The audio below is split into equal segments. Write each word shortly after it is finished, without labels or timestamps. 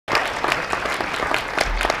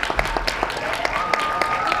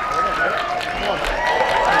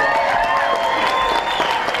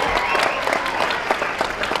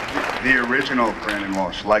original Brandon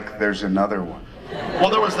Walsh, like there's another one. Well,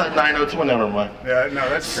 there was that 902, never mind. Yeah, no,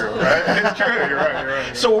 that's true, right? It's true, you're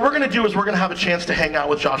right. So what we're going to do is we're going to have a chance to hang out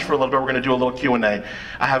with Josh for a little bit. We're going to do a little Q&A.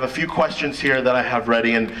 I have a few questions here that I have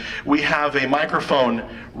ready, and we have a microphone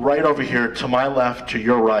right over here to my left, to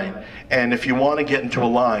your right. And if you want to get into a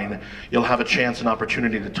line, you'll have a chance and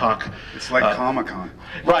opportunity to talk. It's like Comic-Con.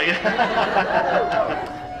 Right.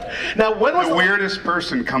 Now, when was the weirdest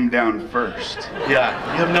person come down first?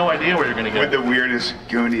 Yeah, you have no idea where you're going to go. With the weirdest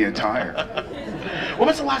Goonie attire. When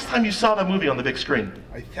was the last time you saw that movie on the big screen?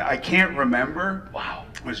 I can't remember. Wow.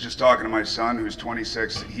 I was just talking to my son, who's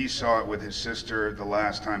 26. He saw it with his sister the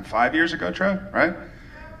last time, 5 years ago, Trev, right?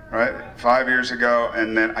 Right, 5 years ago,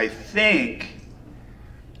 and then I think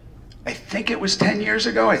it was 10 years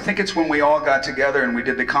ago. I think it's when we all got together and we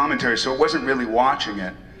did the commentary, so it wasn't really watching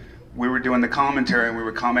it. We were doing the commentary and we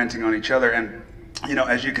were commenting on each other, and you know,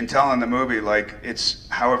 as you can tell in the movie, like, it's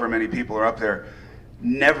however many people are up there,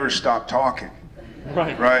 never stop talking.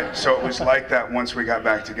 Right. Right. So it was like that once we got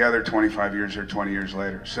back together 25 years or 20 years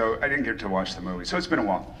later. So I didn't get to watch the movie. So it's been a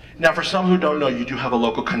while. Now, for some who don't know, you do have a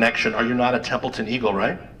local connection. Are you not a Templeton Eagle,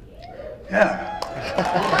 right? Yeah.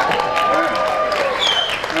 Yeah.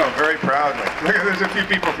 No, very proudly. Look, there's a few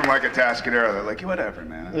people from like Atascadero. They're like, whatever,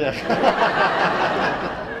 man. Yeah.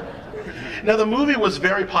 Now, the movie was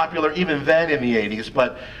very popular even then in the 80s,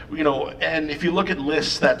 but, you know, and if you look at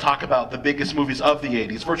lists that talk about the biggest movies of the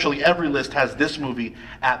 80s, virtually every list has this movie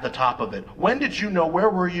at the top of it. When did you know, where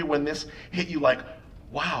were you when this hit you like,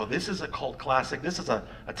 wow, this is a cult classic, this is a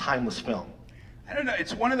timeless film? I don't know,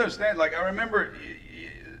 it's one of those things, like I remember,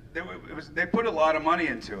 they put a lot of money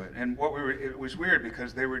into it, and it was weird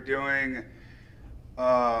because they were doing,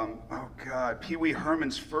 oh God, Pee Wee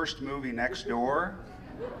Herman's first movie Next Door.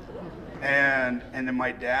 And then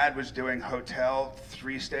my dad was doing Hotel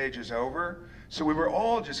 3 stages over. So we were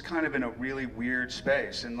all just kind of in a really weird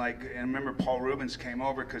space. And like, and I remember Paul Rubens came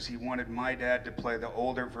over because he wanted my dad to play the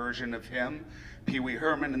older version of him, Pee Wee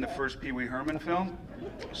Herman, in the first Pee Wee Herman film.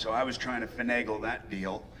 So I was trying to finagle that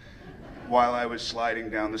deal while I was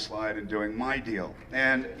sliding down the slide and doing my deal.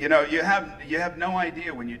 And you know, you have no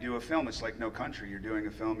idea when you do a film. It's like No Country. You're doing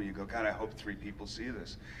a film and you go, God, I hope 3 people see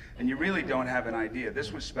this. And you really don't have an idea.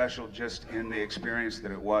 This was special just in the experience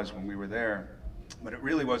that it was when we were there. But it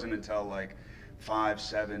really wasn't until like 5,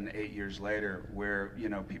 7, 8 years later where, you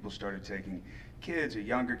know, people started taking kids or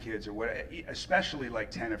younger kids or what, especially like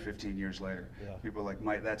 10 or 15 years later. Yeah. People were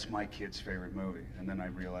like, that's my kid's favorite movie. And then I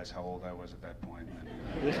realized how old I was at that point.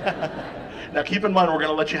 Now keep in mind, we're going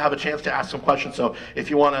to let you have a chance to ask some questions. So if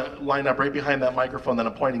you want to line up right behind that microphone that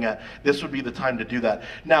I'm pointing at, this would be the time to do that.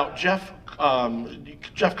 Now, Jeff Cohen.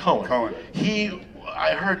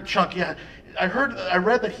 I heard, Chunk, yeah. I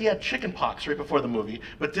read that he had chicken pox right before the movie,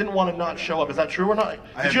 but didn't want to not show up. Is that true or not?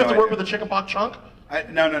 Did you have to work with the chicken pox, Chunk?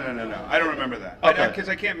 No. I don't remember that. Okay. Because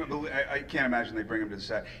I can't imagine they bring him to the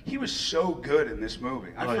set. He was so good in this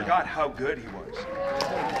movie. I forgot how good he was.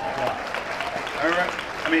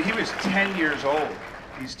 I mean, he was 10 years old.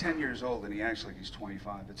 He's 10 years old, and he's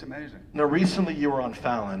 25. It's amazing. Now, recently you were on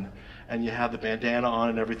Fallon, and you had the bandana on,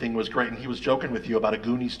 and everything was great, and he was joking with you about a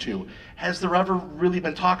Goonies 2. Has there ever really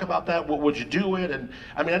been talk about that? Would you do it? And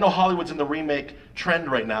I mean, I know Hollywood's in the remake trend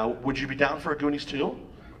right now. Would you be down for a Goonies 2?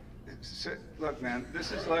 Look, man,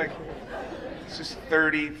 this is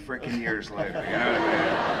 30 freaking years later, you know what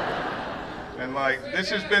I mean? And like, this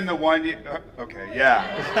has been the one year, okay, yeah.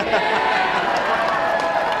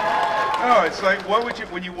 No, it's like, what would you,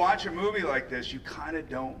 when you watch a movie like this, you kind of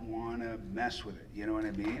don't want to mess with it, you know what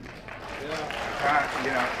I mean? Yeah.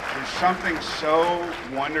 You know, there's something so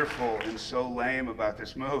wonderful and so lame about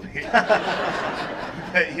this movie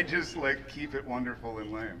that you just like keep it wonderful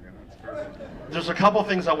and lame, you know? There's a couple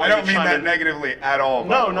things I want to I don't mean that negatively at all.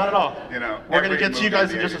 No, not at all. You know, we're going to get to you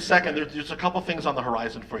guys in just a second. There's a couple things on the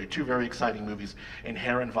horizon for you. 2 very exciting movies: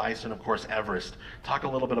 Inherent Vice and, of course, Everest. Talk a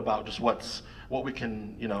little bit about just what we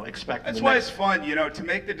can, you know, expect. That's why it's fun, you know, to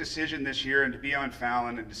make the decision this year and to be on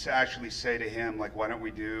Fallon and to actually say to him, like, why don't we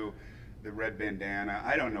do the red bandana?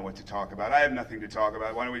 I don't know what to talk about. I have nothing to talk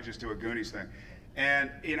about. Why don't we just do a Goonies thing?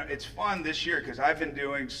 And, you know, it's fun this year because I've been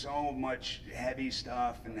doing so much heavy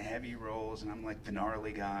stuff and the heavy roles, and I'm like the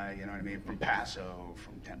gnarly guy, you know what I mean, from Paso,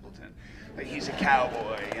 from Templeton. Like, he's a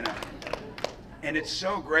cowboy, you know. And it's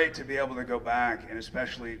so great to be able to go back, and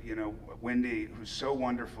especially, you know, Wendy, who's so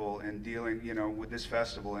wonderful in dealing, you know, with this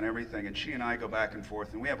festival and everything, and she and I go back and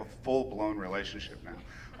forth, and we have a full-blown relationship now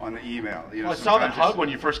on the email. You know, well, I saw that hug when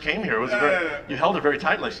you first came here. It was you held her very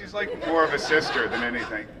tightly. She's like more of a sister than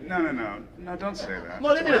anything. No, don't say that. No,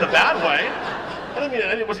 I didn't mean it in a bad way. I didn't mean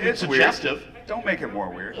it wasn't suggestive. Weird. Don't make it more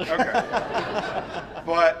weird. Okay.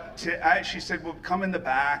 But she said, well, come in the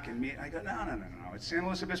back and meet. I go, no. It's San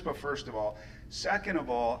Luis Obispo, first of all. Second of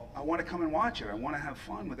all, I want to come and watch it. I want to have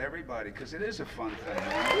fun with everybody because it is a fun thing. You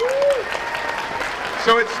know?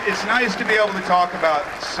 So it's nice to be able to talk about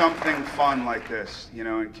something fun like this, you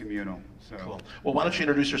know, and communal. So. Cool. Well, why don't you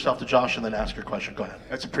introduce yourself to Josh and then ask your question? Go ahead.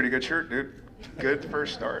 That's a pretty good shirt, dude. Good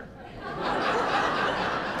first start.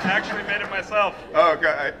 I actually made it myself. Oh,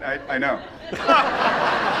 God, I know.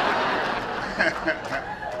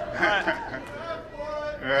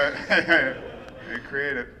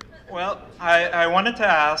 Creative. Well, I wanted to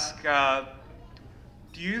ask,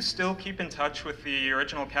 do you still keep in touch with the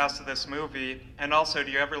original cast of this movie? And also,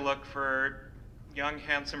 do you ever look for young,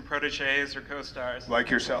 handsome proteges or co-stars? Like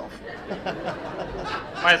yourself.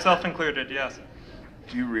 Myself included, yes.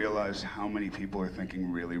 Do you realize how many people are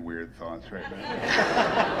thinking really weird thoughts right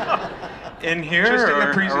now? In here Just in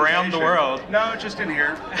or the around the world? No, just in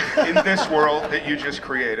here. In this world that you just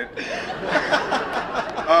created.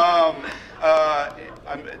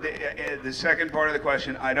 The second part of the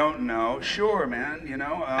question, I don't know. Sure, man, you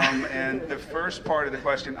know. And the first part of the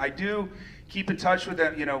question, I do keep in touch with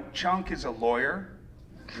them. You know, Chunk is a lawyer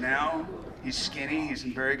now. He's skinny. He's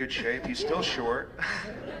in very good shape. He's still short.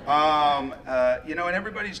 You know, and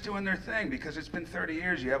everybody's doing their thing because it's been 30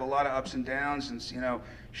 years. You have a lot of ups and downs. And, you know,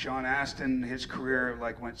 Sean Astin, his career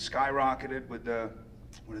like went skyrocketed with the,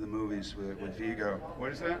 what are the movies with Vigo?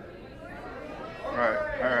 What is that? All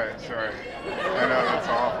right, sorry. I know, that's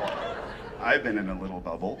awful. I've been in a little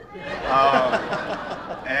bubble.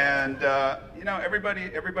 You know,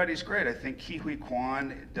 everybody's great. I think Kiwi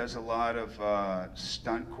Kwan does a lot of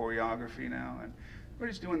stunt choreography now, and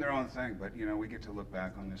everybody's doing their own thing, but, you know, we get to look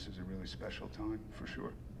back on this as a really special time, for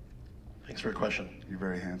sure. Thanks for your question. You're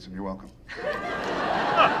very handsome. You're welcome.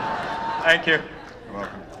 Thank you. You're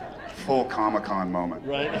welcome. Full Comic-Con moment.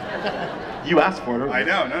 Right? You asked for it. I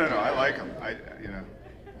know. No. I like him. You know.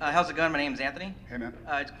 How's it going? My name's Anthony. Hey, man.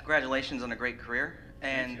 Congratulations on a great career.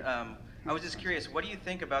 And I was just curious, what do you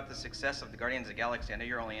think about the success of the Guardians of the Galaxy? I know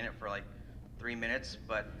you're only in it for like 3 minutes,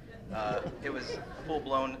 but it was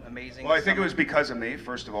full-blown amazing. Well, I think it was because of me,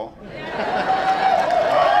 first of all.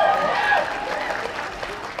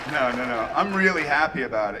 No. I'm really happy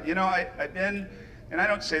about it. You know, I've been, and I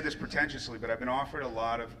don't say this pretentiously, but I've been offered a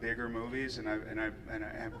lot of bigger movies, and I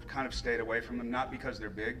have kind of stayed away from them, not because they're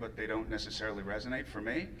big, but they don't necessarily resonate for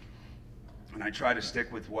me. And I try to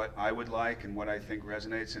stick with what I would like and what I think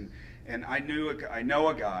resonates. And I know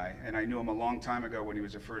a guy, and I knew him a long time ago when he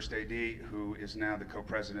was a first AD, who is now the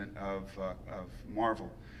co-president of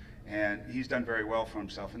Marvel. And he's done very well for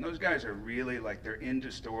himself. And those guys are really like, they're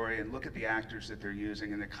into story, and look at the actors that they're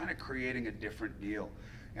using, and they're kind of creating a different deal.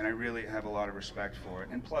 And I really have a lot of respect for it.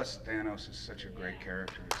 And plus, Thanos is such a great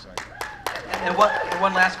character. It's like, and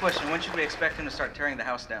one last question. When should we expect him to start tearing the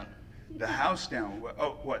house down? The house down?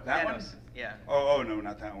 Oh, what, that Thanos. one? Yeah. Oh, no,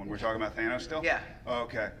 not that one. We're talking about Thanos still? Yeah. Oh,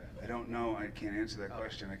 okay. I don't know. I can't answer that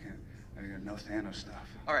question. I got no Thanos stuff.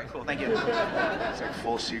 All right, cool. Thank you. It's like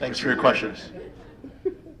full secret. Thanks for your questions.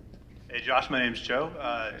 Hey Josh, my name's Joe.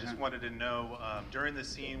 Just wanted to know, during the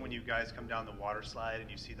scene when you guys come down the water slide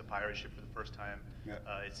and you see the pirate ship for the first time,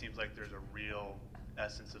 it seems like there's a real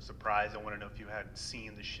essence of surprise. I want to know if you had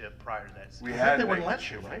seen the ship prior to that scene. They wouldn't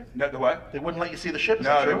let you, right? No, the what? They wouldn't let you see the ship?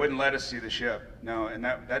 No, they wouldn't let us see the ship. No, and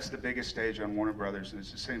that's the biggest stage on Warner Brothers, and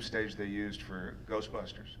it's the same stage they used for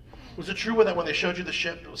Ghostbusters. Was it true that when they showed you the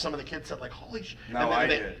ship, some of the kids said like, holy shit? No, I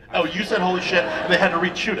did. Oh, you said holy shit, and they had to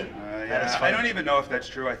reshoot it. Yeah, I don't even know if that's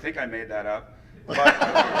true. I think I made that up. But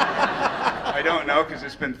I don't know because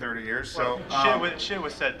it's been 30 years. So shit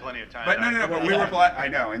was said plenty of times. But no. But we were I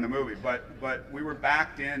know in the movie, but we were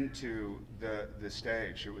backed into the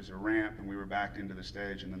stage. It was a ramp, and we were backed into the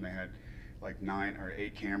stage, and then they had like 9 or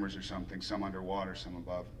 8 cameras or something, some underwater, some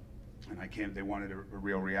above. And I came. They wanted a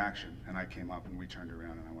real reaction, and I came up, and we turned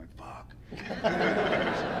around, and I went, "Fuck."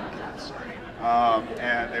 Sorry.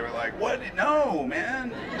 And they were like, "What? No, man."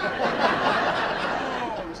 No.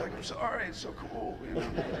 I was like, "I'm sorry. It's so cool." You know?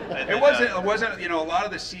 It wasn't. You know, a lot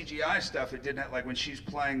of the CGI stuff. It didn't have, like when she's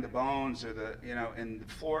playing the bones or the, you know, and the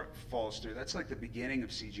floor falls through. That's like the beginning of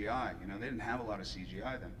CGI. You know, they didn't have a lot of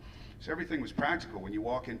CGI then. So everything was practical. When you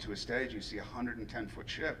walk into a stage, you see a 110-foot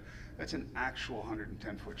ship. That's an actual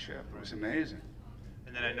 110-foot ship. It was amazing.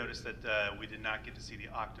 And then I noticed that we did not get to see the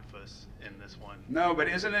octopus in this one. No, but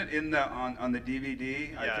isn't it in the on the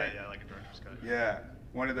DVD? Yeah, I think? yeah, like a director's cut. Yeah,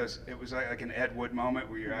 one of those. It was like an Ed Wood moment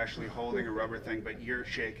where you're actually holding a rubber thing, but you're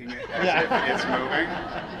shaking it as if it's moving.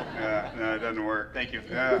 No, it doesn't work. Thank you.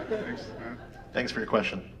 Yeah, thanks. Thanks for your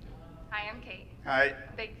question. Hi, I'm Kate. Hi.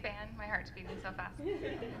 Big fan. My heart's beating so fast.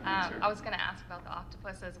 I was going to ask about the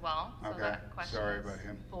octopus as well. So Okay. that question Sorry is about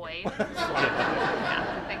him. void.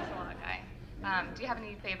 Yeah, thanks a lot, Guy. Do you have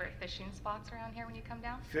any favorite fishing spots around here when you come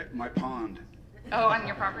down? Fit my pond. Oh, on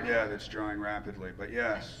your property? Yeah, that's drying rapidly. But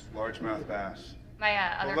yes, largemouth bass. My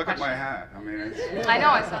other Well, look question. at my hat. I mean, it's... I know,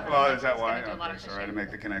 I saw that. Well, is that I was why? gonna do a lot Okay, of sorry to fishing. make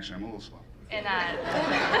the connection. I'm a little slow. In,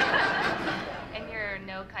 in your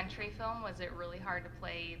No Country film, was it really hard to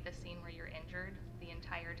play the scene where you're injured the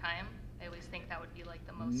entire time? I always think that would be like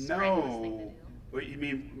the most strenuous thing to No. do. What, you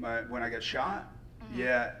mean when I got shot? Mhm.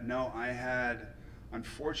 Yeah, no, I had...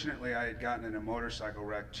 Unfortunately, I had gotten in a motorcycle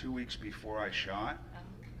wreck 2 weeks before I shot.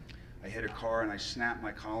 I hit a car and I snapped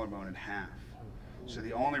my collarbone in half. So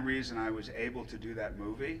the only reason I was able to do that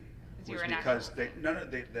movie You was were an because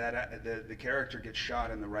the character gets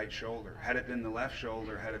shot in the right shoulder. Had it been the left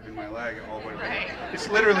shoulder, had it been my leg, it all would have Right. been. It's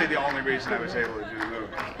literally the only reason I was able to do the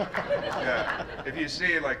movie. Yeah. If you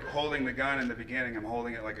see like holding the gun in the beginning, I'm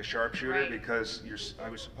holding it like a sharpshooter Right. because I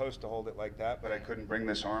was supposed to hold it like that, but I couldn't bring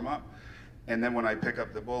this arm up. And then when I pick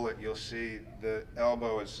up the bullet, you'll see the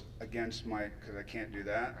elbow is against because I can't do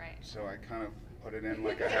that. Right. So I kind of put it in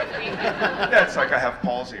like I have, yeah, it's like I have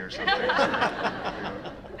palsy or something.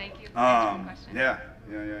 Thank you for answering the question. Yeah.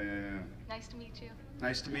 Nice to meet you.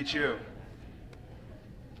 Nice to meet you.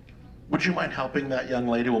 Would you mind helping that young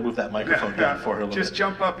lady? We'll move that microphone down for her a little Just bit.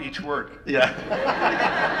 jump up each word. Yeah.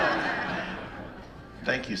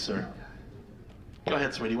 Thank you, sir. Go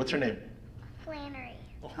ahead, sweetie. What's your name? Flannery.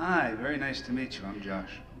 Hi, very nice to meet you. I'm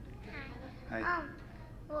Josh. Hi. Hi.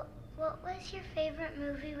 What was your favorite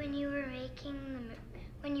movie when you were making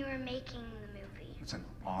the movie? That's an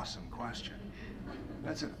awesome question.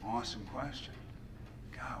 That's an awesome question.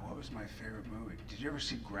 God, what was my favorite movie? Did you ever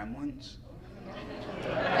see Gremlins?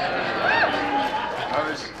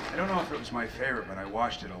 I don't know if it was my favorite, but I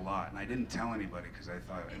watched it a lot, and I didn't tell anybody because I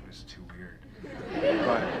thought it was too weird.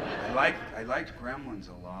 But I liked Gremlins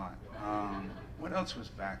a lot. What else was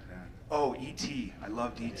back then? Oh, E.T. I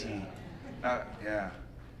loved E.T. Yeah. I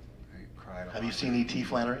cried a lot. Have you seen E.T.,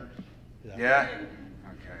 Flannery? Yeah?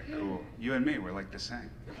 Okay, cool. You and me, we're like the same.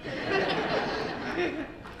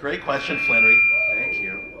 Great question, Flannery. Thank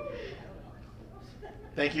you.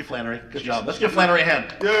 Thank you, Flannery. Good job. Let's give Flannery a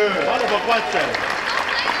hand. Yeah. Wonderful question.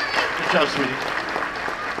 Good job, sweetie.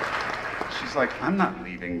 She's like, I'm not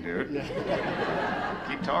leaving, dude.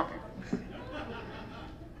 Keep talking.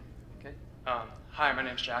 Okay. Hi, my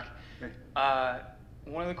name's Jack. Hey.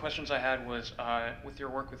 One of the questions I had was, with your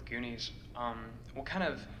work with Goonies, what kind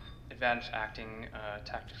of advanced acting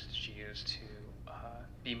tactics did you use to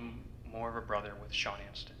be more of a brother with Sean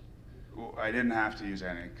Astin? Well, I didn't have to use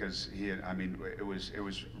any because it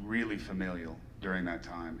was really familial during that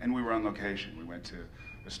time, and we were on location. We went to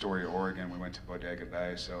Astoria, Oregon. We went to Bodega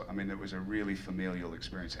Bay, so I mean it was a really familial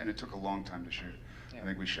experience, and it took a long time to shoot. Yeah. I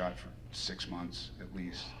think we shot for 6 months at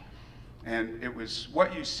least, and it was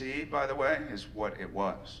what you see, by the way, is what it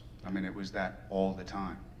was. I mean, it was that all the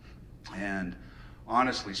time, and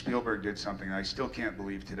honestly, Spielberg did something I still can't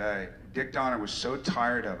believe today. Dick Donner was so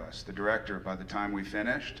tired of us, the director, by the time we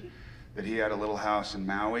finished, that he had a little house in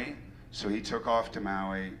Maui, so he took off to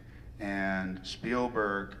Maui, and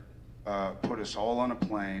Spielberg put us all on a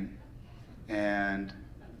plane and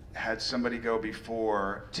had somebody go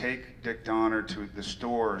before, take Dick Donner to the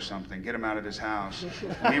store or something, get him out of his house.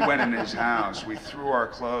 We went in his house, we threw our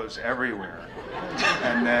clothes everywhere,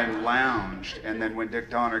 and then lounged, and then when Dick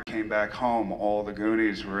Donner came back home, all the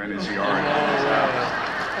Goonies were in his yard in his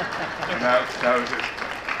house. And that was it.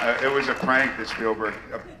 It was a prank that Spielberg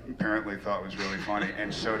apparently thought was really funny,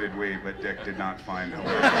 and so did we, but Dick did not find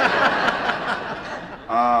hilarious.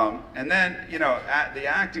 And then, you know, the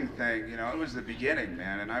acting thing, you know, it was the beginning,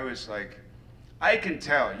 man, and I was like, I can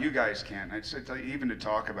tell, you guys can't. Even to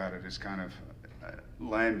talk about it is kind of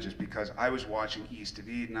lame just because I was watching East of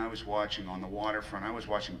Eden, I was watching On the Waterfront, I was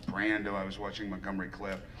watching Brando, I was watching Montgomery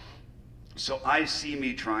Cliff. So I see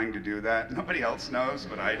me trying to do that. Nobody else knows,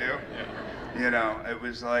 but I do. Yeah. You know, it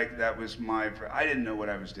was like, that was I didn't know what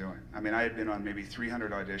I was doing. I mean, I had been on maybe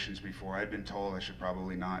 300 auditions before. I'd been told I should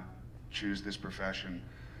probably not choose this profession,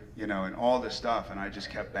 you know, and all this stuff. And I just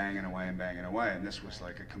kept banging away. And this was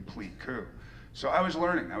like a complete coup. So I was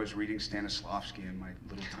learning. I was reading Stanislavski in my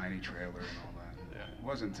little tiny trailer and all that. Yeah. It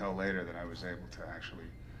wasn't until later that I was able to actually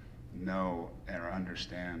know or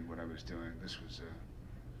understand what I was doing. This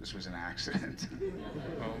was an accident.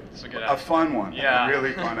 Well, it's a good A fun one. Yeah. A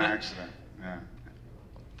really fun accident. Yeah.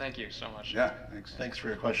 Thank you so much. Yeah, thanks. Thanks for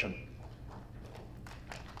your question.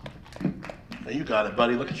 Now you got it,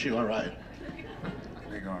 buddy. Look at you. All right.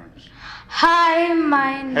 Big arms. Hi,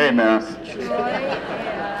 my name Hey, man. is Joy.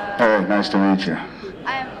 Hey, nice to meet you.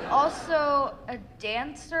 I'm also a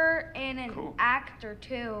dancer and an Cool. actor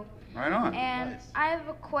too. Right on. And I have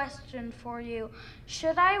a question for you.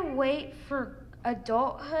 Should I wait for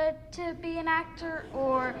adulthood to be an actor,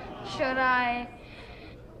 or should I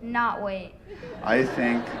not wait? I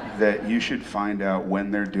think that you should find out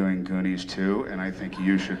when they're doing Goonies 2, and I think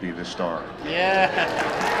you should be the star. Yeah.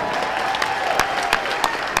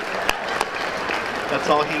 That's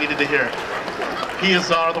all he needed to hear. He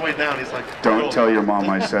is all the way down. He's like, Don't cool. tell your mom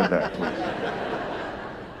I said that, please.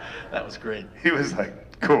 That was great. He was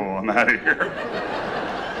like, cool, I'm out of here.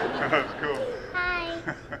 That was cool. Hi,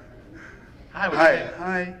 Hi. what's your Hi, name?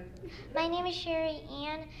 hi. my name is Sherry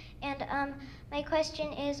Ann, and my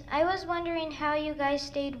question is, I was wondering how you guys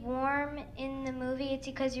stayed warm in the movie. It's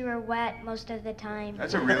because you were wet most of the time.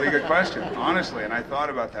 That's a really good question, honestly, and I thought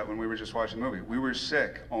about that when we were just watching the movie. We were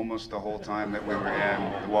sick almost the whole time that we were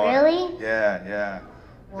in the water. Really? Yeah, yeah.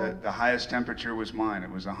 The highest temperature was mine. It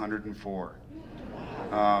was 104.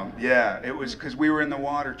 Yeah, it was because we were in the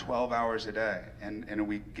water 12 hours a day, and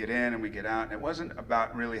we get in and we get out, and it wasn't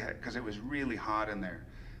about really, because it was really hot in there.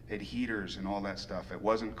 They had heaters and all that stuff. It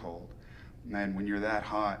wasn't cold. And then when you're that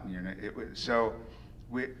hot, and it was, so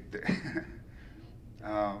we,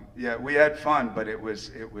 yeah, we had fun, but it was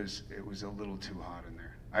a little too hot in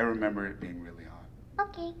there. I remember it being really hot.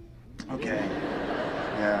 Okay. Okay.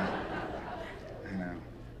 Yeah. I know.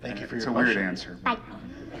 Thank you for It's your a weird question. answer. Bye.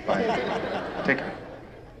 Bye. Take care.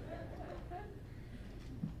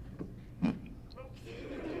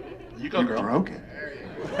 You go, You girl. broke it.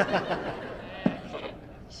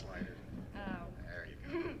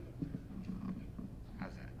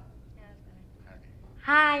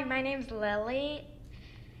 Hi, my name's Lily,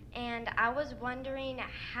 and I was wondering,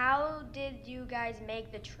 how did you guys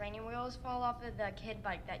make the training wheels fall off of the kid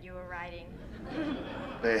bike that you were riding?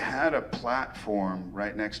 They had a platform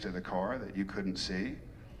right next to the car that you couldn't see.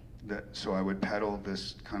 So I would pedal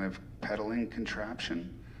this kind of pedaling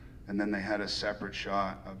contraption, and then they had a separate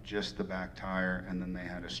shot of just the back tire, and then they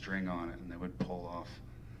had a string on it, and they would pull off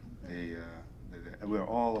we were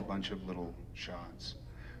all a bunch of little shots.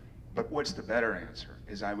 But what's the better answer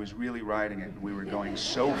is I was really riding it, and we were going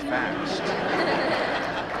so fast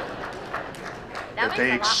that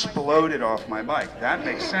they exploded off my bike. That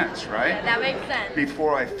makes sense, right? Yeah, that makes sense.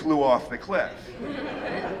 Before I flew off the cliff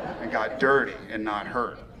and got dirty and not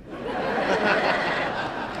hurt.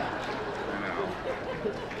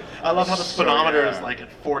 I love how the So, speedometer yeah. is like at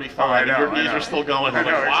 45 Oh, I know, and your I knees know. are still going. I I'm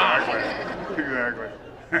know, like, wow. exactly. Exactly.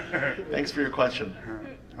 Thanks for your question.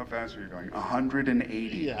 How fast were you going?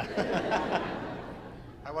 180. Yeah.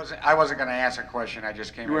 I wasn't going to ask a question. I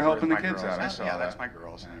just came. You were in helping with the my kids girls. out, I saw yeah, that. that's my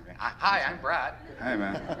girls and everything. Hi, I'm Brad. Hey,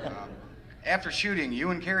 man. After shooting,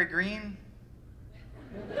 you and Carrie Green.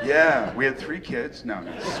 Yeah, we had 3 kids. No,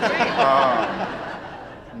 no.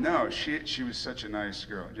 No, she was such a nice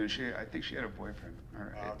girl. I think she had a boyfriend.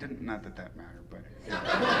 It didn't. Not that mattered, but. Yeah.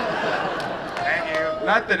 Thank you.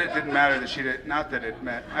 Not that it didn't matter that she did. Not that it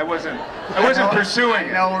meant. I wasn't pursuing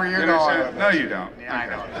it. I know where you're You know what I'm going. saying? No, you don't. Yeah, I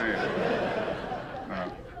know. No, you don't.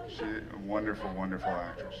 No, she's a wonderful, wonderful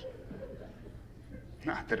actress.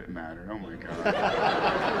 Not that it mattered. Oh my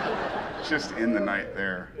God. Just in the night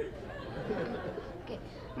there. Okay.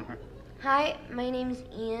 Hi, my name's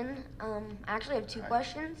Ian. I actually have 2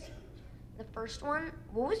 questions. The first one,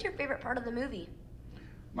 what was your favorite part of the movie?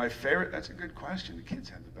 My favorite, that's a good question. The kids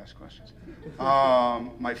have the best questions.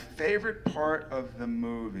 My favorite part of the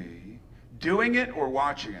movie, doing it or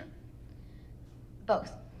watching it?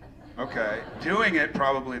 Both. Okay, doing it,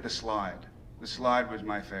 probably the slide. The slide was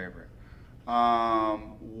my favorite.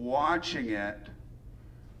 Watching it,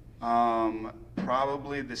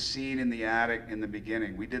 probably the scene in the attic in the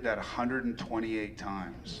beginning. We did that 128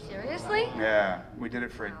 times. Seriously? Yeah, we did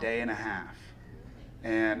it for a day and a half.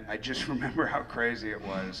 And I just remember how crazy it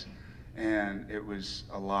was. And it was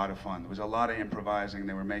a lot of fun. There was a lot of improvising.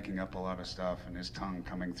 They were making up a lot of stuff, and his tongue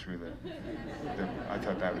coming through I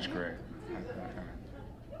thought that was great.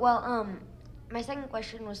 Well, my second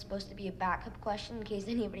question was supposed to be a backup question in case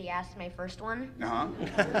anybody asked my first one. Uh-huh.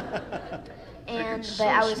 But so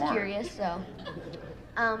I was smart. curious, so.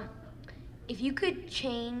 If you could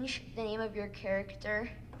change the name of your character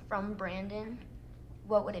from Brandon,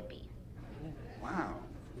 what would it be? Wow.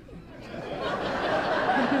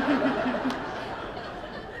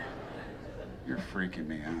 You're freaking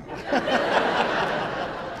me out.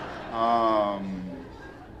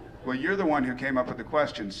 Well, you're the one who came up with the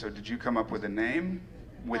question, so did you come up with a name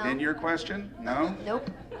within No. your question? No? Nope.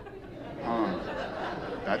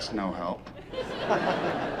 That's no help.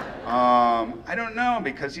 I don't know,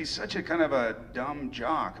 because he's such a kind of a dumb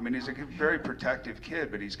jock. I mean, he's a very protective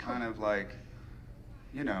kid, but he's kind of like,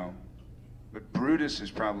 you know, but Brutus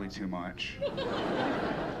is probably too much.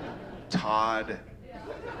 Todd.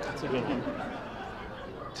 That's a good one.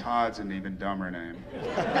 Todd's an even dumber name.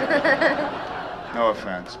 No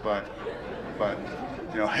offense, but,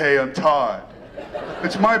 you know, hey, I'm Todd.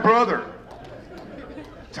 It's my brother.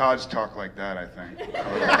 Todds talk like that, I think.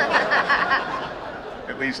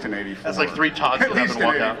 At least in '84. That's like 3 Todds At least in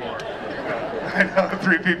walk 84. out. I know,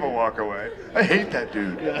 3 people walk away. I hate that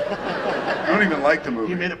dude. I don't even like the movie.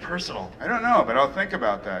 You made it personal. I don't know, but I'll think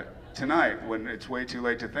about that tonight when it's way too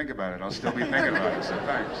late to think about it. I'll still be thinking about it, so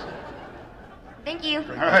thanks. Thank you.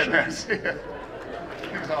 All right, man. See ya.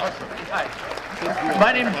 It was awesome. Hi.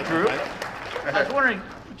 My name is Drew. I was wondering,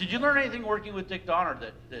 did you learn anything working with Dick Donner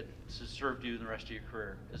that served you in the rest of your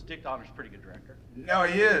career? Because Dick Donner's a pretty good director. No,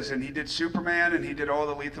 he is, and he did Superman, and he did all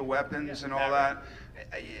the Lethal Weapons and all that.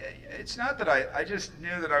 It's not that I just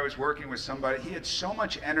knew that I was working with somebody. He had so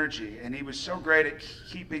much energy, and he was so great at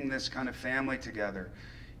keeping this kind of family together.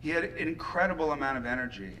 He had an incredible amount of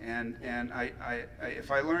energy, and if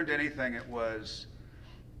I learned anything, it was,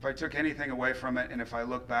 if I took anything away from it, and if I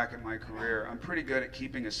look back at my career, I'm pretty good at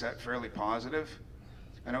keeping a set fairly positive.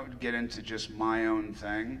 I don't get into just my own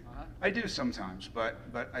thing. I do sometimes, but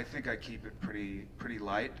I think I keep it pretty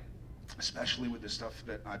light, especially with the stuff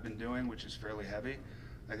that I've been doing, which is fairly heavy.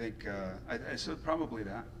 I think, so probably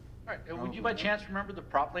that. All right. Would you by chance remember the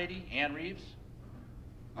prop lady, Ann Reeves?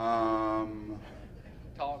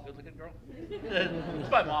 Tall, good-looking girl.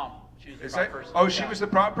 It's my mom. She was the prop person. Oh, she was the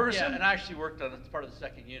prop person? Yeah, and I actually worked on it as part of the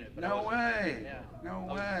second unit. But No way. Yeah. No I was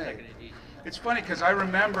the way. second AD. It's funny because I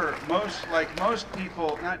remember most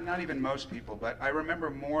people, not even most people, but I remember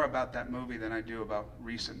more about that movie than I do about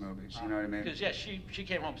recent movies. You know what I mean? Because yeah, she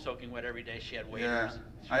came home soaking wet every day. She had waiters. Yeah.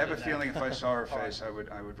 She I have a did that. feeling if I saw her face, I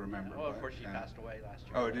would remember. Well, of but, course, she yeah. passed away last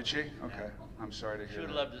year. Oh, did she? Okay. I'm sorry to hear She would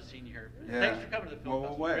that. have loved to have seen you here. Yeah. Thanks for coming to the film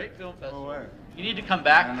festival. Great film festival. You need to come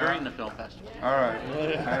back during the film festival. All right.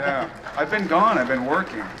 I know. I've been gone. I've been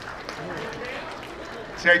working.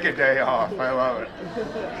 Take a day off. I love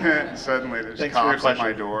it. Suddenly there's Thanks for your cops at my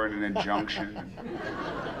question. door and an injunction.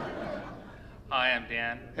 Hi, I'm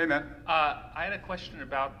Dan. Hey, man. I had a question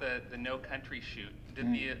about the No Country shoot.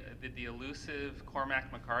 Did the elusive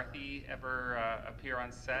Cormac McCarthy ever appear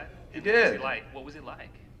on set? He What was did. he like? What was he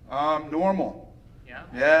like? Normal. Yeah.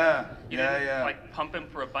 Yeah. You Yeah. didn't, Yeah. like pump him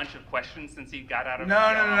for a bunch of questions since he got out of.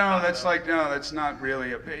 No. That's not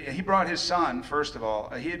really. He brought his son first of all.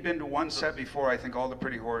 He had been to one set before, I think, All the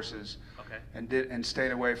Pretty Horses. Okay. And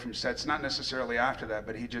stayed away from sets. Not necessarily after that,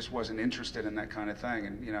 but he just wasn't interested in that kind of thing.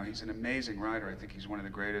 And you know, he's an amazing writer. I think he's one of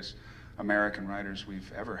the greatest American writers we've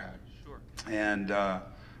ever had. Sure. And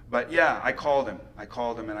but yeah, I called him,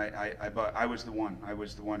 and I was the one. I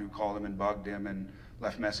was the one who called him and bugged him and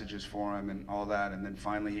left messages for him and all that. And then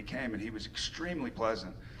finally he came, and he was extremely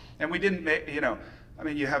pleasant. And we didn't make, you know, I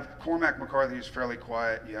mean, you have Cormac McCarthy, who's fairly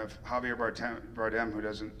quiet. You have Javier Bardem, who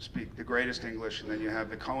doesn't speak the greatest English, and then you have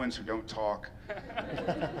the Coens, who don't talk,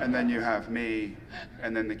 and then you have me,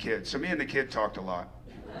 and then the kid. So me and the kid talked a lot,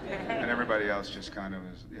 and everybody else just kind of,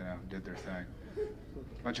 you know, did their thing.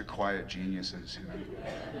 A bunch of quiet geniuses, you know.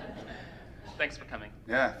 Thanks for coming.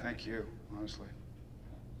 Yeah, thank you, honestly.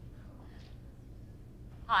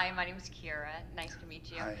 Hi, my name is Kira. Nice to meet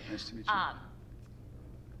you. Hi, nice to meet you.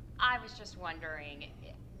 I was just wondering,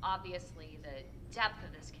 obviously the depth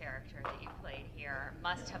of this character that you played here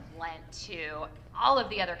must have lent to all of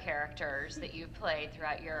the other characters that you've played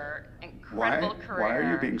throughout your incredible career. Why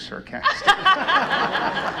are you being sarcastic?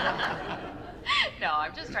 No,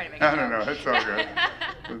 I'm just trying to make a joke. No, it's all good.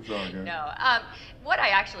 It's all good. No, what I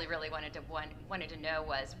actually really wanted to know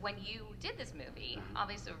was, when you did this movie,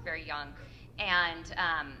 obviously we're very young, and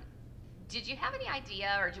did you have any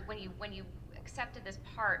idea, or when you accepted this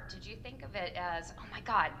part, did you think of it as, oh my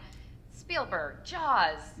God, Spielberg,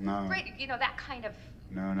 Jaws, No. great, you know, that kind of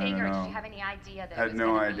No. thing, or did you have any idea that it Had was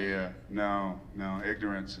no gonna idea. No.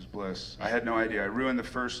 Ignorance is bliss. I had no idea. I ruined the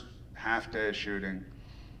first half day of shooting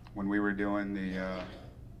when we were doing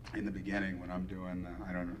in the beginning, when I'm doing,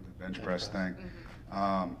 I don't know, the bench press thing,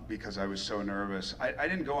 because I was so nervous. I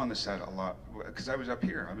didn't go on the set a lot, because I was up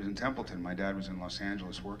here. I was in Templeton. My dad was in Los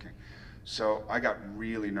Angeles working. So I got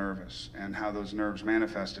really nervous, and how those nerves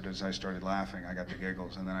manifested as I started laughing. I got the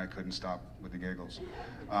giggles, and then I couldn't stop with the giggles.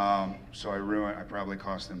 So I probably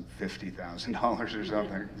cost them $50,000 or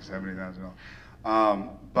something, $70,000.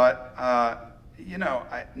 But you know,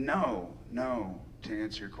 no, to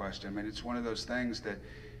answer your question. I mean, it's one of those things that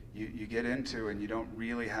you get into and you don't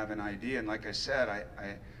really have an idea. And like I said,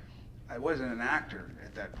 I wasn't an actor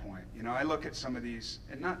at that point. You know, I look at some of these,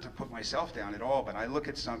 and not to put myself down at all, but I look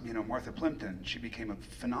at some, you know, Martha Plimpton, she became a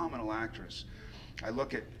phenomenal actress. I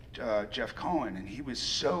look at Jeff Cohen, and he was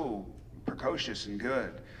so precocious and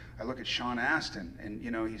good. I look at Sean Astin, and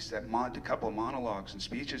you know, he's that couple of monologues and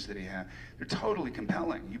speeches that he had. They're totally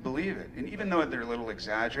compelling. You believe it. And even though they're a little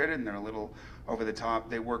exaggerated and they're a little over the top,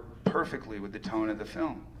 they work perfectly with the tone of the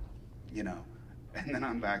film, you know. And then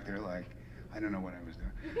I'm back there like, I don't know what I was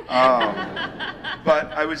doing.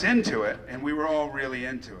 But I was into it, and we were all really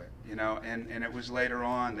into it, you know. And it was later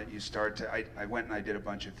on that you start to, I went and I did a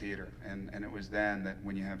bunch of theater, and it was then that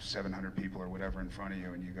when you have 700 people or whatever in front of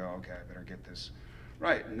you, and you go, okay, I better get this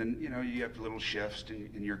right. And then, you know, you have little shifts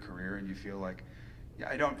in your career, and you feel like, yeah,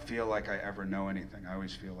 I don't feel like I ever know anything. I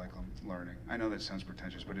always feel like I'm learning. I know that sounds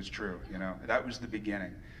pretentious, but it's true, you know. That was the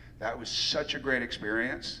beginning. That was such a great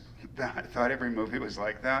experience. I thought every movie was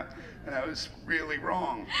like that, and I was really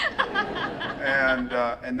wrong.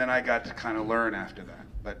 And then I got to kind of learn after that.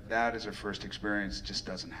 But that as a first experience just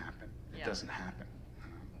doesn't happen. It doesn't happen.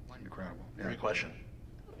 Incredible. Yeah. Great question.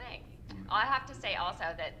 Well, thanks. I have to say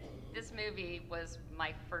also that this movie was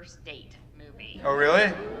my first date movie. Oh,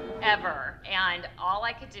 really? Ever. And all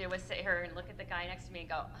I could do was sit here and look at the guy next to me and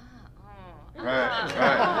go, Right.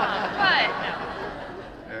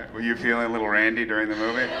 no. Were you feeling a little Randy during the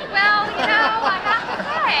movie? Well, you know, I have to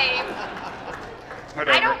say,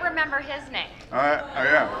 Whatever. I don't remember his name. Oh,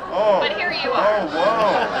 yeah. Oh. But here you are. Oh,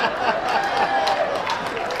 whoa.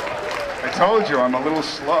 I told you, I'm a little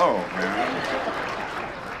slow, man.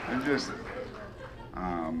 I'm just,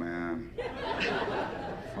 oh, man.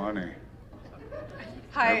 Funny.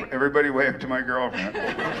 Hi. Everybody wave to my girlfriend.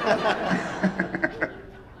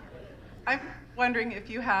 I'm wondering if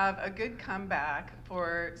you have a good comeback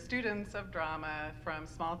for students of drama from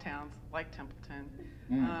small towns like Templeton,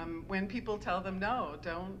 when people tell them, no,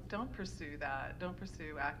 don't pursue that. Don't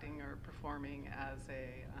pursue acting or performing as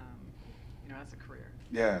a, you know, as a career.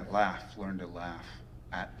 Yeah, laugh. Learn to laugh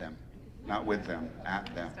at them, not with them, at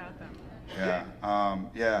them. Just at them.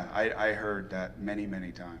 Yeah, I heard that many,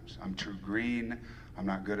 many times. I'm too green. I'm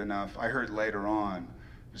not good enough. I heard later on,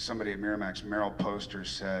 somebody at Miramax, Meryl Poster,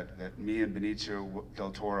 said that me and Benicio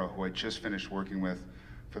del Toro, who I just finished working with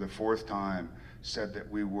for the 4th time, said that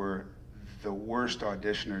we were the worst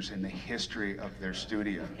auditioners in the history of their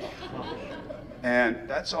studio. And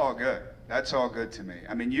that's all good. That's all good to me.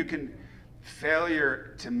 I mean,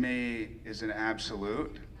 failure to me is an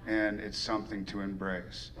absolute, and it's something to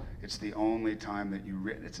embrace. It's the only time that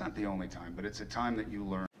it's not the only time, but it's a time that you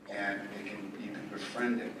learn. And you can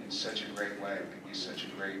befriend it in such a great way. It can be such a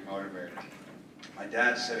great motivator. My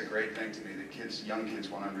dad said a great thing to me that young kids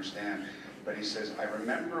won't understand. But he says, I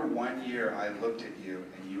remember one year I looked at you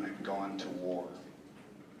and you had gone to war.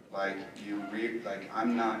 Like,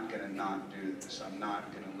 I'm not going to not do this. I'm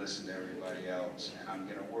not going to listen to everybody else. And I'm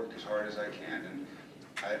going to work as hard as I can. And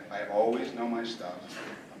I always know my stuff.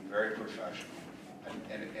 I'm very professional.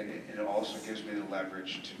 And it also gives me the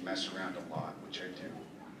leverage to mess around a lot, which I do.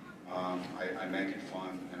 I make it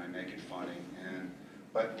fun and I make it funny.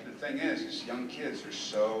 But the thing is young kids are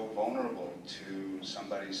so vulnerable to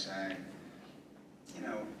somebody saying, you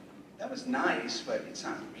know, that was nice, but it's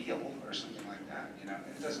not real, or something like that. You know,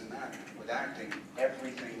 it doesn't matter. With acting,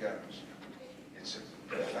 everything goes. It's a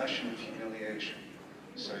profession of humiliation.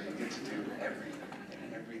 So you get to do everything,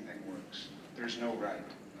 and everything works. There's no right,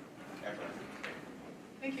 ever.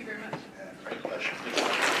 Thank you very much. Yeah, great question.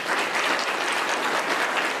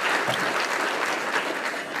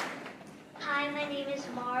 Hi, my name is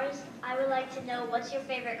Mars. I would like to know, what's your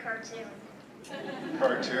favorite cartoon?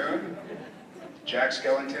 Cartoon? Jack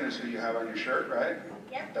Skellington is who you have on your shirt, right?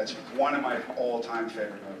 Yep. That's one of my all-time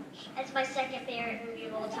favorite movies. That's my second favorite movie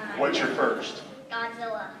of all time. What's your first?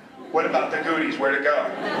 Godzilla. What about the Goonies? Where'd it go?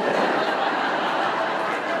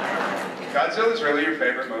 Godzilla's really your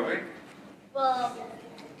favorite movie? Well,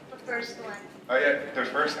 the first one. Oh yeah, the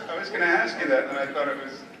first. I was going to ask you that, and I thought it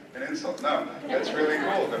was an insult. No, that's really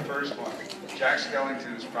cool. The first one. Jack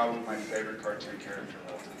Skellington is probably my favorite cartoon character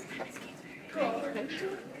of all time. Cool.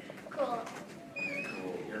 Cool. Cool.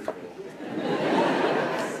 You're cool.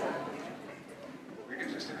 We can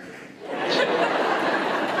just.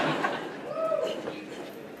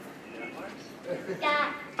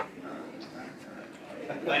 Dad.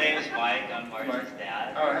 My name is Mike. I'm Mars'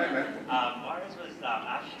 dad. Oh, hey, man. Mars was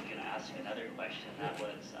actually going to ask you another question. That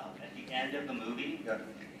was at the end of the movie,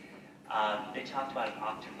 they talked about an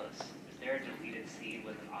octopus. Is there a deleted scene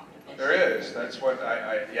with an octopus? There is. That's what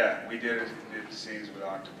yeah, we did scenes with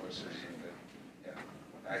octopuses. Yeah,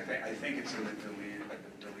 I think it's in the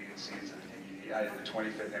deleted scenes on DVD, either the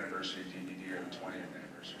 25th anniversary DVD or the 20th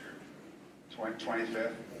anniversary.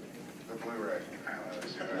 25th, the Blu-ray.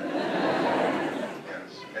 Let's do that.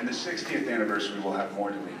 Yes. And the 60th anniversary will have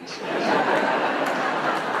more deleted scenes.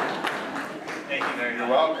 Thank you very much. You're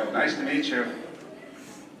welcome. Nice to meet you.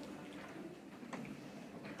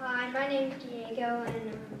 Hi, my name's Diego,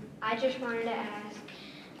 and I just wanted to ask,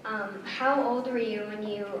 how old were you when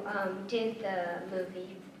you did the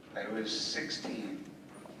movie? I was 16.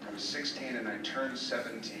 I was 16 and I turned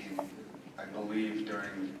 17, I believe,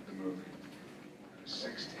 during the movie. I was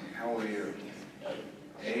 16. How old are you?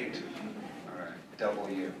 8? All right, double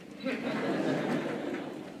you.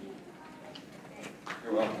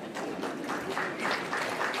 You're welcome.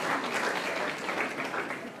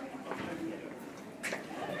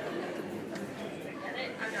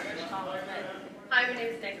 I'm not much taller, but hi, my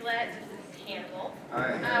name's Nicolette. This is Hannibal. Hi.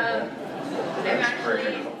 I'm That's actually.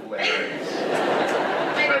 freaking hilarious.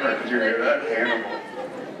 Did you hear that? Hannibal.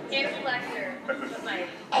 Hannibal Lecter. But my.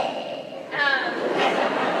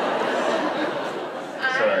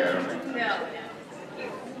 Sorry, I don't think. No.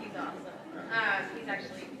 He's awesome. He's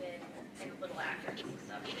actually been in little actors and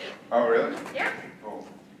stuff too. Oh, really? Yeah. Cool.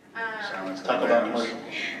 Sounds Talk about more. He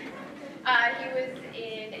was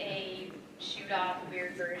in a shoot-off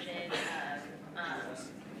weird version of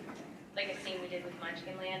like a scene we did with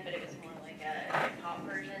Munchkinland, but it was more like a hip-hop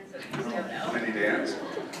version, so if you don't know. Did he dance?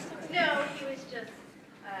 No, he was just,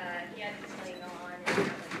 he had his sling on and like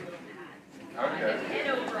little pads. Okay. And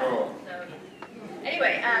overall, so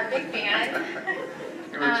anyway, big fan.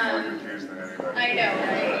 He looks more confused than anybody. I know,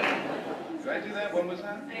 right? Did I do that? When was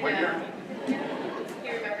that? I What year? know. He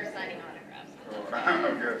remembers signing autographs.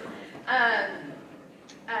 Oh, good.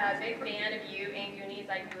 Big fan of you and Goonies.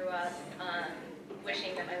 I grew up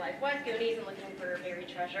wishing that my life was Goonies and looking for buried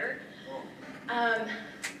treasure. And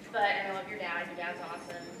I love your dad. Your dad's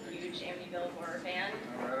awesome. Huge Amityville horror fan.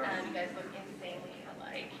 You guys look insanely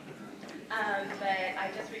alike. But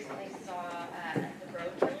I just recently saw The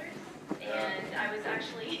Road Killers, and I was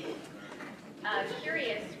actually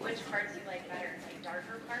curious which parts you like better, like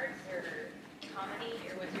darker parts or comedy,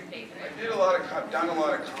 or what's your favorite? I did done a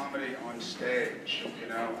lot of comedy on stage. You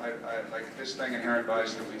know, I like this thing Inherent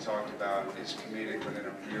Vice that we talked about is comedic, but in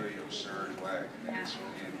a really absurd way. And it's me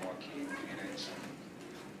and Joaquin Phoenix.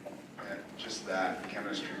 And just that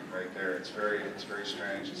chemistry right there. It's very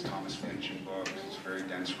strange. It's Thomas Finch in books. It's very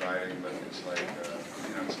dense writing, but it's like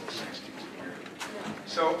you know, it's the '60s weird.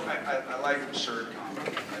 So I like absurd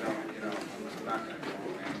comedy. I don't, you know, I'm not going to go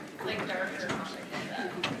romantic. Like darker comedy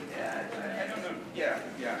stuff. Yeah, I don't know. Yeah,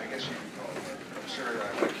 I guess you could call it absurd. I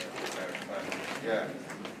like it better, but yeah,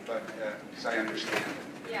 but because I understand it.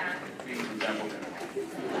 Yeah. Being from Templeton. Of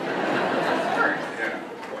course. Yeah,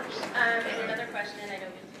 of course. And another question, I know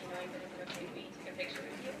it's annoying, but is it okay if we take a picture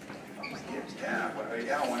with you?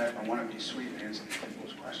 Yeah, I want to be sweet and answer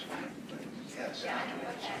people's questions. Yes,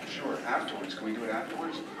 afterwards. Sure, afterwards. Can we do it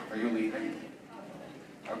afterwards? Are you leaving?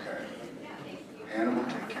 Okay. Hannibal,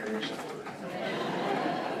 take care of yourself.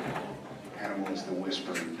 Hannibal is the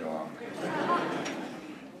whispering dog.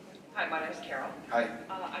 Hi, my name's Carol. Hi.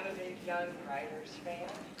 I'm a big Young Riders fan.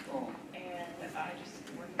 Oh. And I just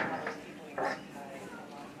working with all those people you had a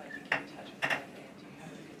lot of fun. You keep in touch with them, and do you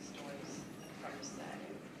have any good stories from the set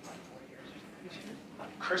in like 4 years or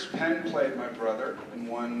something? Chris Penn played my brother in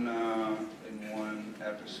one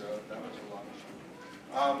episode. That was a lot of fun.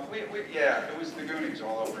 Yeah, it was the Goonies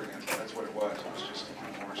all over again. That's what it was. It was just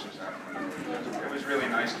on horses after the movie. It was really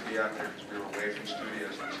nice to be out there because we were away from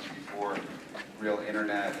studios. This is before real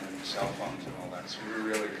internet and cell phones and all that. So we were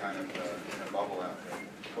really kind of in a bubble out there.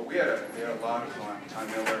 But we had a lot of fun. Ty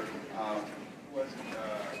Miller,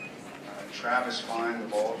 Travis Fine, the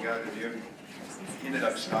bald guy that you. He ended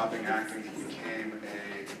up stopping acting. He became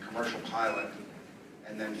a commercial pilot,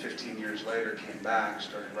 and then 15 years later came back,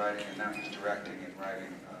 started writing, and now he's directing and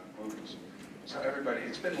writing movies. So everybody,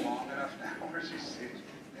 it's been long enough now. Where's he?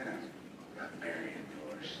 You know, got married,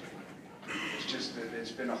 divorced. It's just that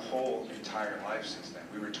it's been a whole entire life since then.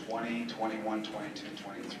 We were 20, 21, 22,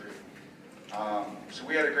 23. So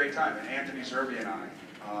we had a great time. And Anthony Zerbe and I,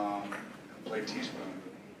 who played Teaspoon,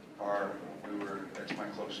 that's my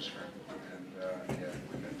closest friend. And yeah,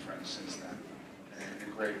 we've been friends since then. And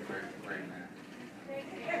a great man.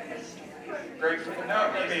 Great. No,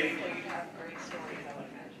 I mean,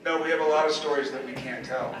 no, we have a lot of stories that we can't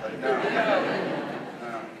tell. But no.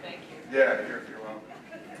 Thank you. Yeah, you're welcome.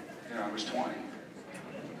 You know, I was 20.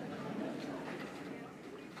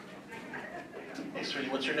 Hey, sweetie,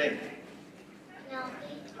 what's your name? Penelope.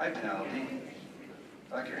 Hi, Penelope.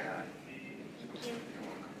 I like your hat.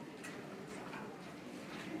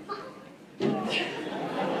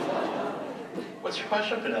 What's your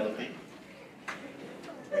question, Penelope?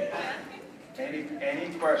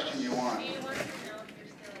 any question you want. Do you want to know if you're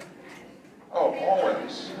still in the Oh,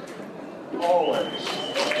 always. Always.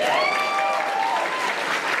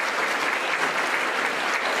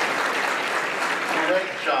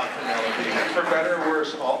 Great job, Penelope. For better or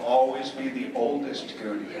worse, I'll always be the oldest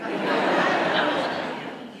Goonie.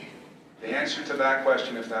 The answer to that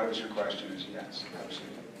question, if that was your question, is yes,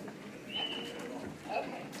 absolutely.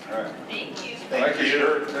 Okay. All right. Thank you. I like your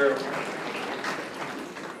shirt, too.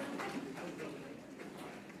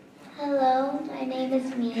 Hello, my name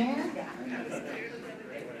is Mia.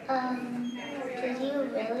 Did you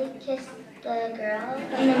really kiss the girl in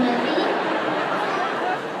the movie?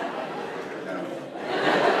 No.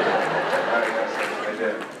 Yes, I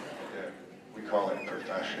did. We call it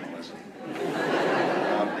professionalism.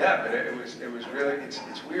 Yeah, but it was really,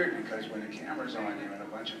 it's weird because when the camera's on you and a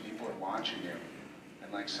bunch of people are watching you,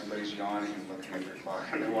 and like somebody's yawning and looking at their clock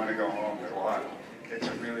and they want to go home, they're locked. It's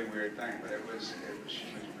a really weird thing, but she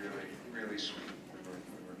was really sweet. We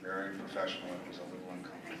were very professional. It was a little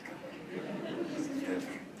uncomfortable. You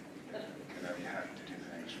know, you have to do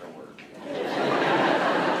things for work.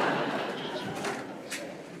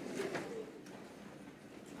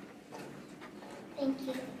 Thank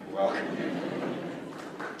you. You're welcome.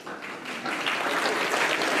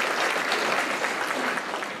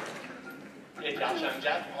 Hey Josh, I'm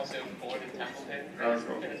Jeff, also born in Templeton, raised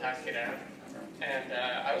in the Tuxedo. And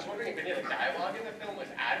I was wondering if any of the dialogue in the film was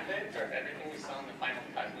ad-libbed or if everything we saw in the final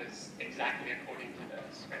cut was exactly according to the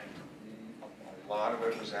script. A lot of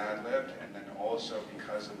it was ad-libbed, and then also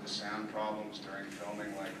because of the sound problems during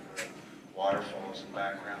filming, like the waterfalls and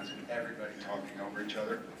backgrounds and everybody talking over each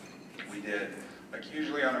other, we did. Like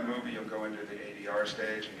usually on a movie, you'll go into the ADR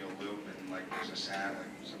stage and you'll loop, and like there's a sound,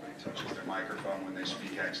 like somebody touches their microphone when they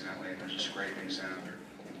speak accidentally, and there's a scraping sound, or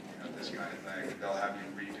this kind of thing. They'll have you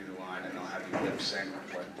redo the line, and they'll have you lip sync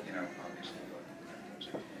what, obviously.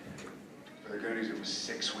 For the Goonies, it was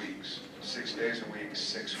 6 weeks. 6 days a week,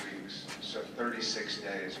 6 weeks. So 36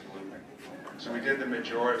 days of looping. So we did the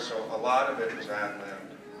majority, so a lot of it was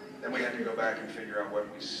ad-libbed. Then we had to go back and figure out what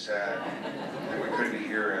we said, and we couldn't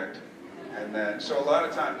hear it. And then, so a lot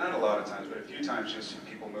of times, not a lot of times, but a few times, just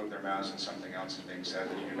people move their mouths and something else is being said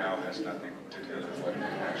that you know has nothing to do with what they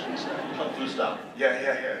actually said. Kung Fu style. Yeah.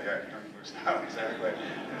 Kung Fu style, exactly.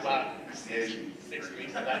 Wow. It's the Asian. 6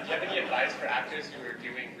 weeks of that. Do you have any advice for actors who are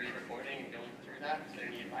doing re-recording and going through that? Is there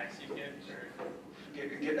any advice you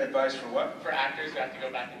give? Get advice for what? For actors who have to go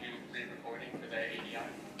back and do re-recording for the ADR?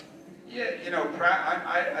 Yeah,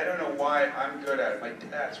 I don't know why I'm good at it. My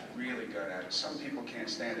dad's really good at it. Some people can't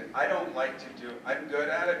stand it. I don't like to do it. I'm good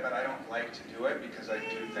at it, but I don't like to do it because I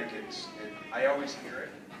do think I always hear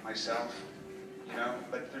it myself,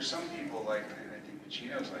 But there's some people like, and I think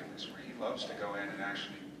Pacino's like this, where he loves to go in and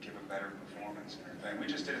actually give a better performance and everything. We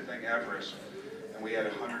just did a thing, Everest, and we had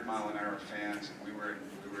 100-mile-an-hour fans, and we were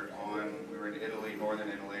in Italy, northern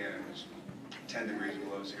Italy, and it was 10 degrees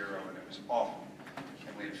below zero, and it was awful.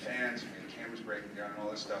 And we had fans, and we had cameras breaking down and all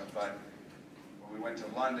this stuff, but when we went to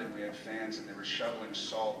London, we had fans, and they were shoveling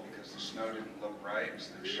salt because the snow didn't look right,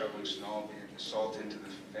 so they were shoveling salt into the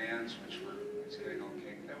fans, which were, it's getting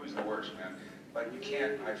okay. That was the worst, man. But you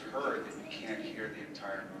can't, I've heard that you can't hear the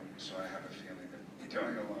entire movie, so I have a feeling that you're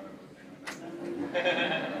doing a lot of moving on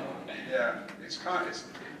that. Yeah, it's confidence,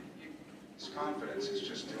 it's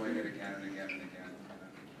just doing it again and again and again.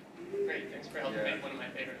 Great, thanks for helping make one of my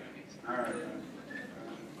favorite movies. All right.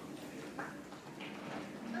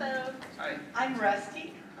 Hello. Hi. I'm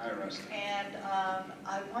Rusty. Hi, Rusty. And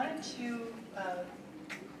I wanted to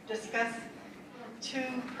discuss 2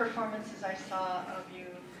 performances I saw of you.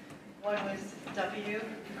 One was W,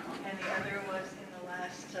 and the other was in the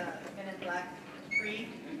last Men in Black 3.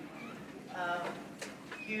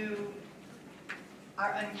 You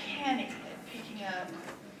are uncanny at picking up,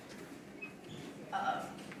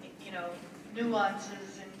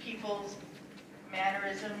 nuances in people's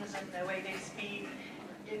mannerisms and the way they speak.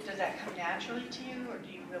 Does that come naturally to you, or do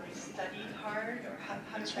you really study hard, or how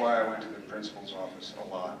That's does that why I went to the principal's office a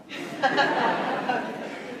lot.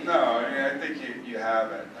 No, I mean, I think you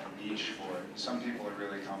have a niche for it. Some people are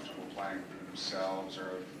really comfortable playing for themselves,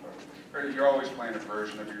 or you're always playing a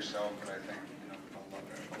version of yourself, but I think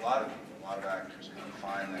a lot of actors are going to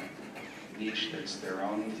find that niche that's their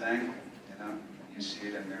own thing, You see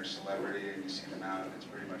it in their celebrity, and you see them out, and it's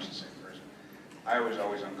pretty much the same person. I was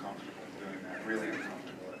always uncomfortable doing that, really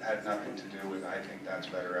uncomfortable. It had nothing to do with, I think that's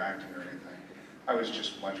better acting or anything. I was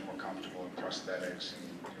just much more comfortable in prosthetics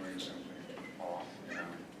and doing something off,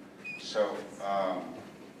 So,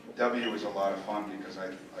 W was a lot of fun because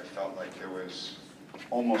I felt like there was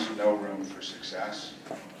almost no room for success.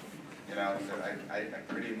 You know, that I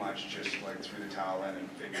pretty much just like threw the towel in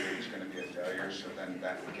and figured it was going to be a failure. So then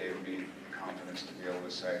that gave me the confidence to be able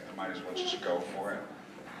to say, I might as well just go for it.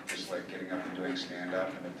 Just like getting up and doing stand-up.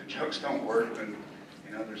 And if the jokes don't work, then,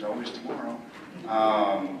 you know, there's always tomorrow.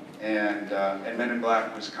 And Men in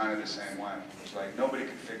Black was kind of the same way. It was like nobody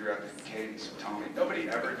could figure out the cadence of Tommy. Nobody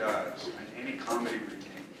ever does in any comedy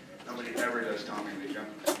routine. Nobody ever does Tommy Lee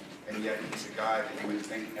Jones. And yet he's a guy that you would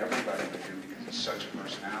think everybody would do because he's such a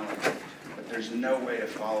personality. But there's no way to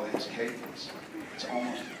follow his cadence. It's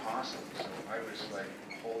almost impossible. So I was like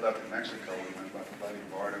holed up in Mexico with my buddy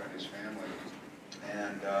Bardo and his family,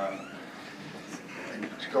 and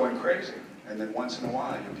going crazy. And then once in a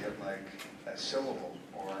while you get like a syllable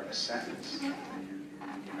or a sentence, and you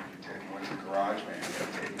went to GarageBand,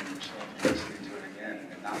 taping yourself, listening to it again,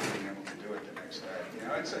 and not being able to do it the next day. You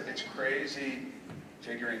know, it's crazy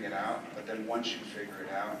figuring it out, but then once you figure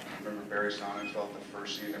it out, I remember Barry Sonnenfeld, the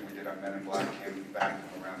first scene that we did on Men in Black, came back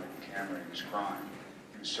around the camera and he was crying.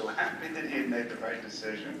 He was so happy that he had made the right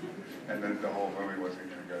decision, and then the whole movie wasn't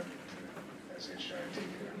going to go to SHIT.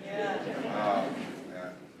 Yeah. Yeah.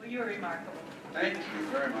 Well, you were remarkable. Thank you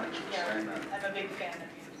very much for saying that. I'm a big fan of you.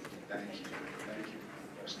 Thank you. Thank you.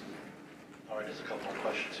 All right, there's a couple more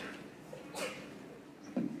questions here.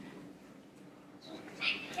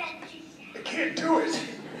 I can't do it.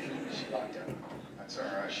 She locked out. That's all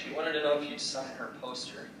right. She wanted to know if you'd sign her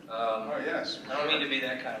poster. Oh, yes. I don't mean to be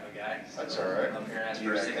that kind of a guy. That's all right. I'm here and ask Be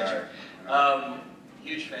for a that signature. guy.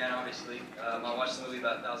 Huge fan, obviously. I watched the movie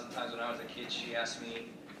about 1,000 times when I was a kid. She asked me,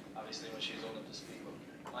 obviously when she was old enough to speak,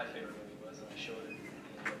 what my favorite movie was, and I showed her, and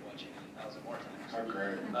ended up watching it 1,000 more times. Oh,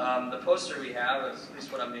 great. The poster we have, at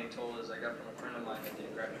least what I'm being told, is I got from a friend of mine that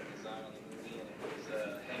did graphic design on the movie, and it was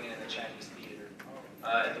hanging in the Chinese theater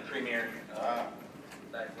at the premiere.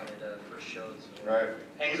 Back when it first showed. So right.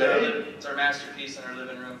 Hangs in it's our masterpiece in our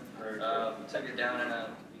living room. Took it down and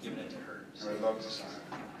giving it to her. So. I'd love to sign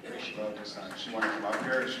it. Love to sign it. She want to come up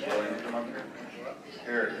here? Is she willing to come up here?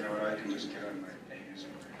 Here, you know what? I can just get on my music.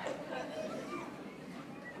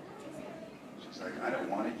 She's like, I don't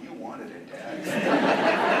want it. You wanted it, Dad.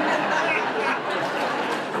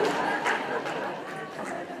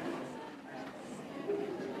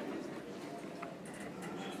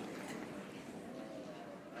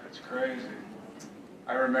 That's crazy.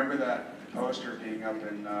 I remember that poster being up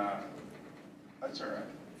in, that's all right.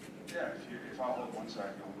 Yeah, if I'll hold one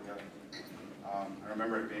side, you'll hold the other. I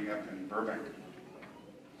remember it being up in Burbank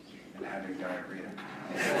and having diarrhea.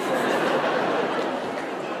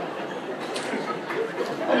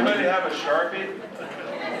 Anybody have a Sharpie?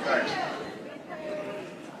 Thanks.